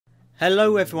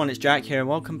Hello everyone, it's Jack here and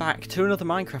welcome back to another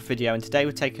Minecraft video, and today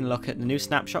we're taking a look at the new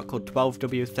snapshot called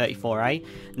 12W34A.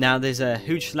 Now there's a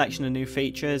huge selection of new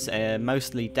features,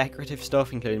 mostly decorative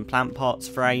stuff including plant pots,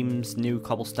 frames, new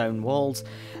cobblestone walls,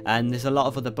 and there's a lot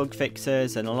of other bug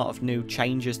fixes and a lot of new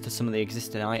changes to some of the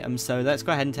existing items. So let's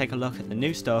go ahead and take a look at the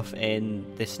new stuff in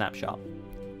this snapshot.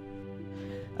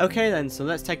 Okay then, so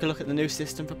let's take a look at the new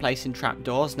system for placing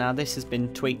trapdoors. Now this has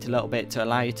been tweaked a little bit to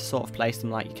allow you to sort of place them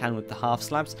like you can with the half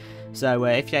slabs. So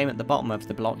if you aim at the bottom of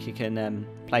the block, you can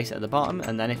place it at the bottom,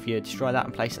 and then if you destroy that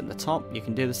and place it at the top, you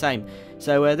can do the same.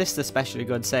 So this is especially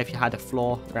good, say if you had a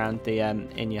floor around the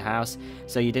in your house,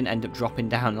 so you didn't end up dropping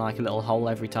down like a little hole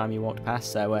every time you walked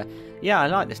past. So yeah, I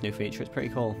like this new feature, it's pretty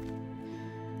cool.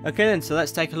 Okay then, so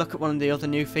let's take a look at one of the other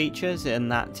new features,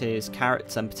 and that is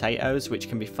carrots and potatoes, which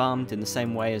can be farmed in the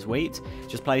same way as wheat.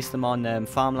 Just place them on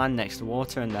farmland next to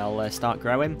water and they'll start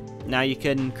growing. Now you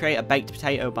can create a baked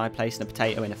potato by placing a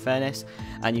potato in a furnace,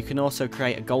 and you can also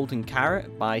create a golden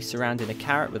carrot by surrounding a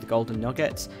carrot with golden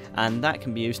nuggets, and that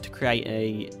can be used to create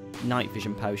a night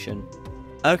vision potion.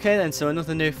 Okay then, so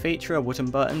another new feature are wooden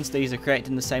buttons. These are created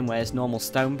in the same way as normal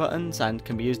stone buttons and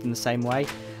can be used in the same way.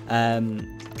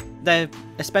 They're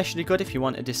especially good if you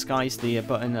want to disguise the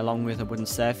button along with a wooden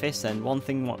surface, and one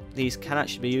thing what these can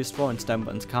actually be used for and stone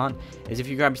buttons can't is if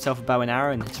you grab yourself a bow and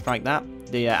arrow and strike that,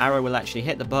 the arrow will actually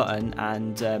hit the button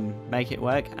and make it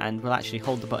work, and will actually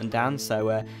hold the button down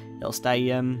so it'll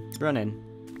stay running.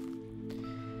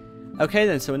 Okay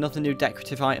then, so another new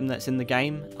decorative item that's in the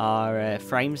game are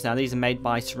frames. Now these are made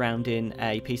by surrounding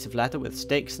a piece of leather with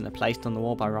sticks and are placed on the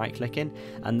wall by right clicking,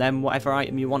 and then whatever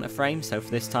item you want to frame, so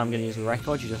for this time I'm going to use a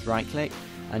record, you just right click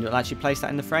and you'll actually place that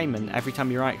in the frame, and every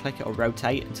time you right click it'll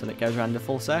rotate until it goes around a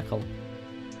full circle.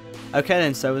 Okay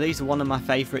then, so these are one of my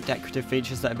favourite decorative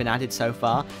features that have been added so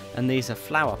far, and these are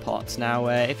flower pots. Now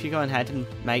if you go ahead and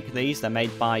make these, they're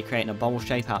made by creating a bowl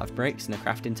shape out of bricks and a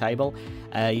crafting table.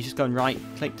 You just go and right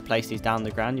click to place these down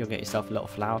the ground, you'll get yourself a little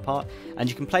flower pot, and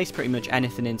you can place pretty much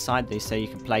anything inside these. So you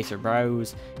can place a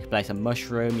rose, you can place a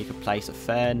mushroom, you can place a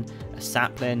fern, a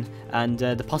sapling, and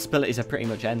the possibilities are pretty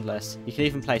much endless. You can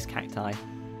even place cacti.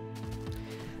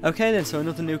 Okay then, so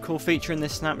another new cool feature in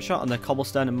this snapshot are the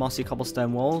cobblestone and mossy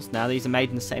cobblestone walls. Now these are made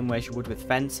in the same way as you would with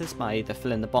fences, by either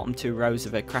filling the bottom two rows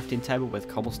of a crafting table with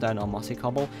cobblestone or mossy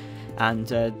cobble,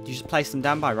 and you just place them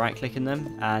down by right clicking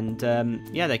them, and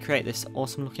yeah, they create this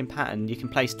awesome looking pattern. You can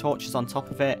place torches on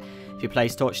top of it. If you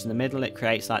place torches in the middle, it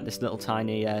creates like this little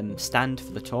tiny stand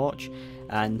for the torch,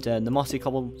 and the mossy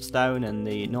cobblestone and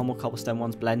the normal cobblestone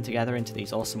ones blend together into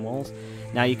these awesome walls.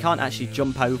 Now you can't actually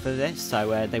jump over this,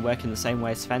 so they work in the same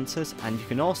way as fences, and you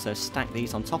can also stack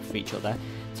these on top of each other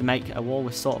to make a wall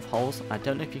with sort of holes. I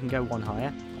don't know if you can go one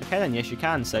higher. Okay then, yes you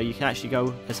can, so you can actually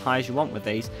go as high as you want with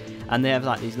these, and they have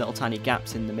like these little tiny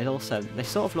gaps in the middle, so they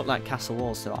sort of look like castle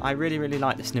walls, so I really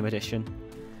like this new addition.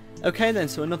 Okay then,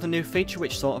 so another new feature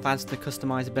which sort of adds to the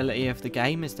customizability of the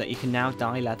game is that you can now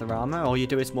dye leather armour. All you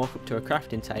do is walk up to a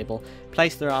crafting table,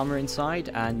 place the armour inside,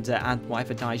 and add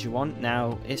whatever dyes you want.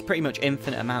 Now it's pretty much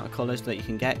infinite amount of colours that you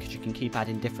can get, because you can keep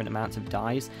adding different amounts of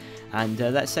dyes, and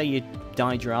let's say you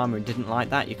dyed your armour and didn't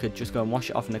like that, you could just go and wash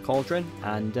it off in a cauldron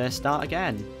and start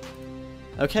again.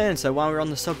 Okay, and so while we're on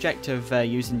the subject of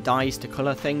using dyes to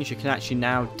colour things, you can actually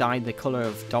now dye the colour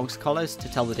of dogs' collars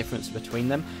to tell the difference between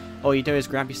them. All you do is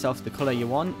grab yourself the colour you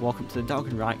want, walk up to the dog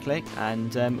and right click,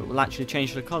 and it will actually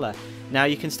change the colour. Now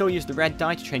you can still use the red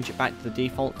dye to change it back to the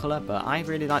default colour, but I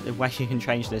really like the way you can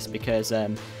change this, because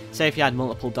say if you had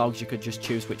multiple dogs, you could just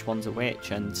choose which ones are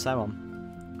which, and so on.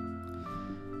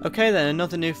 Okay then,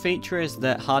 another new feature is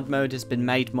that hard mode has been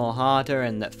made more harder,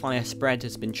 and that fire spread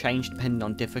has been changed depending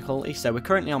on difficulty. So we're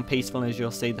currently on peaceful, and as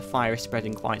you'll see the fire is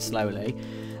spreading quite slowly,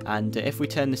 and if we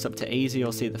turn this up to easy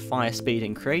you'll see the fire speed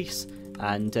increase,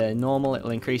 and normal it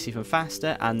will increase even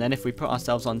faster, and then if we put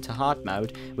ourselves onto hard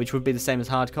mode, which would be the same as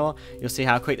hardcore, you'll see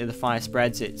how quickly the fire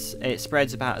spreads. It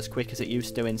spreads about as quick as it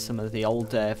used to in some of the old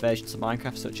versions of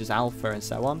Minecraft, such as Alpha and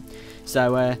so on.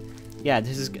 So yeah,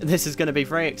 this is going to be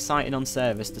very exciting on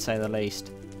servers, to say the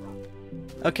least.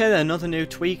 Okay then, another new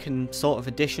tweak and sort of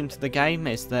addition to the game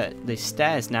is that the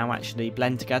stairs now actually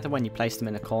blend together when you place them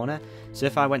in a corner. So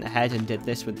if I went ahead and did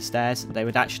this with the stairs, they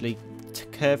would actually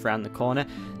curve around the corner.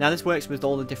 Now this works with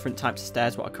all the different types of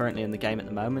stairs what are currently in the game at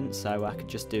the moment, so I could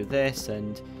just do this,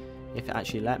 and if it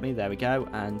actually let me, there we go,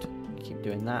 and keep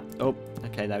doing that. Oh,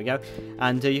 okay, there we go.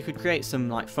 And you could create some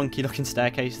like funky looking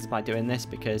staircases by doing this,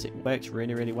 because it works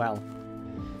really well.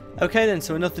 Okay then,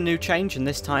 so another new change, and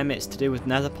this time it's to do with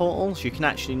nether portals. You can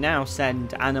actually now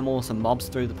send animals and mobs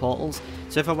through the portals.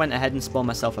 So if I went ahead and spawned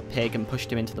myself a pig and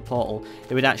pushed him into the portal,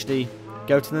 it would actually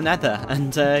go to the nether,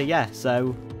 and yeah,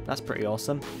 so that's pretty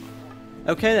awesome.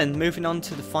 Okay then, moving on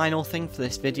to the final thing for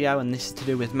this video, and this is to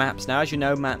do with maps. Now, as you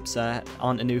know, maps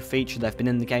aren't a new feature, they've been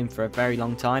in the game for a very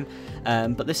long time,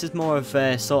 but this is more of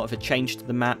a sort of a change to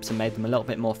the maps and made them a little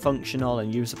bit more functional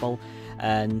and usable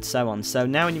and so on. So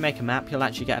now when you make a map, you'll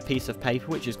actually get a piece of paper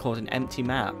which is called an empty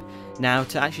map. Now,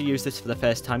 to actually use this for the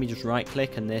first time, you just right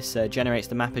click and this generates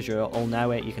the map as you all know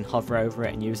it. You can hover over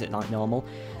it and use it like normal.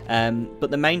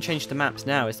 But the main change to maps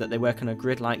now is that they work on a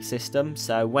grid-like system,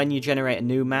 so when you generate a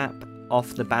new map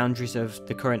off the boundaries of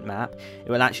the current map, it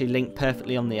will actually link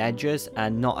perfectly on the edges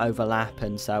and not overlap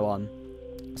and so on.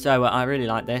 So I really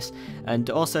like this. And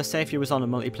also, say if you was on a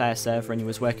multiplayer server and you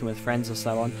was working with friends or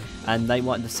so on, and they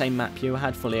wanted the same map you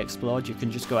had fully explored, you can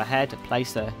just go ahead and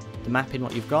place the map in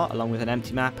what you've got along with an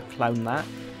empty map, clone that,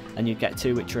 and you get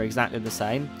two which are exactly the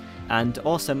same. And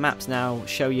also, maps now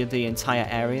show you the entire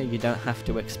area, you don't have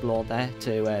to explore there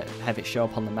to have it show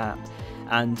up on the map.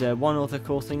 And one other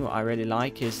cool thing what I really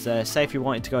like is, say if you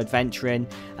wanted to go adventuring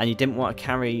and you didn't want to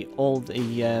carry all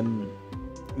the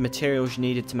materials you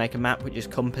needed to make a map, which is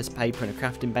compass, paper and a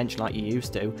crafting bench like you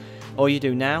used to, all you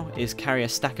do now is carry a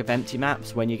stack of empty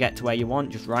maps. When you get to where you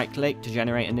want, just right click to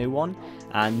generate a new one,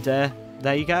 and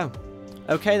there you go.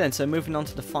 Okay then, so moving on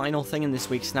to the final thing in this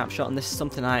week's snapshot, and this is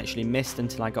something I actually missed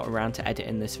until I got around to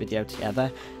editing this video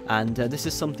together, and this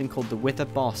is something called the Wither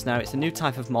Boss. Now, it's a new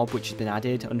type of mob which has been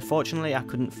added. Unfortunately, I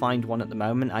couldn't find one at the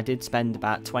moment. I did spend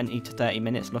about 20 to 30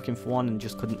 minutes looking for one and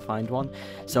just couldn't find one,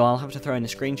 so I'll have to throw in a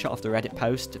screenshot of the Reddit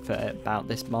post about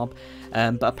this mob,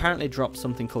 but apparently it dropped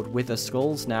something called Wither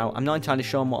Skulls. Now, I'm not entirely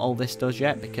sure what all this does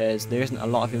yet because there isn't a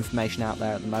lot of information out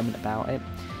there at the moment about it.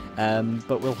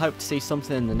 But we'll hope to see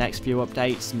something in the next few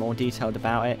updates more detailed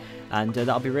about it, and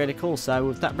that'll be really cool.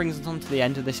 So that brings us on to the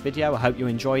end of this video. I hope you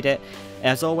enjoyed it.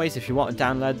 As always, if you want to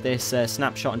download this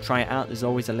snapshot and try it out, there's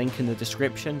always a link in the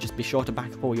description. Just be sure to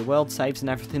back up all your world saves and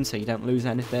everything so you don't lose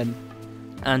anything.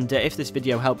 And if this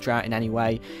video helped you out in any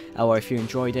way, or if you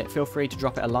enjoyed it, feel free to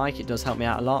drop it a like. It does help me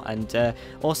out a lot. And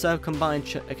also come by and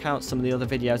check out some of the other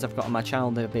videos I've got on my channel.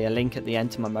 There'll be a link at the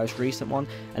end to my most recent one,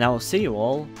 and I will see you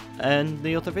all in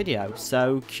the other video.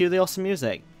 So cue the awesome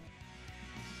music.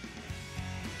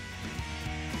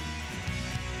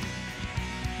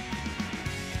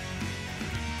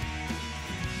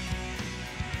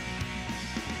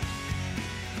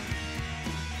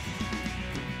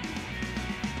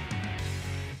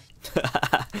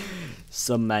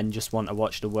 Some men just want to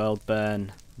watch the world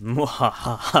burn.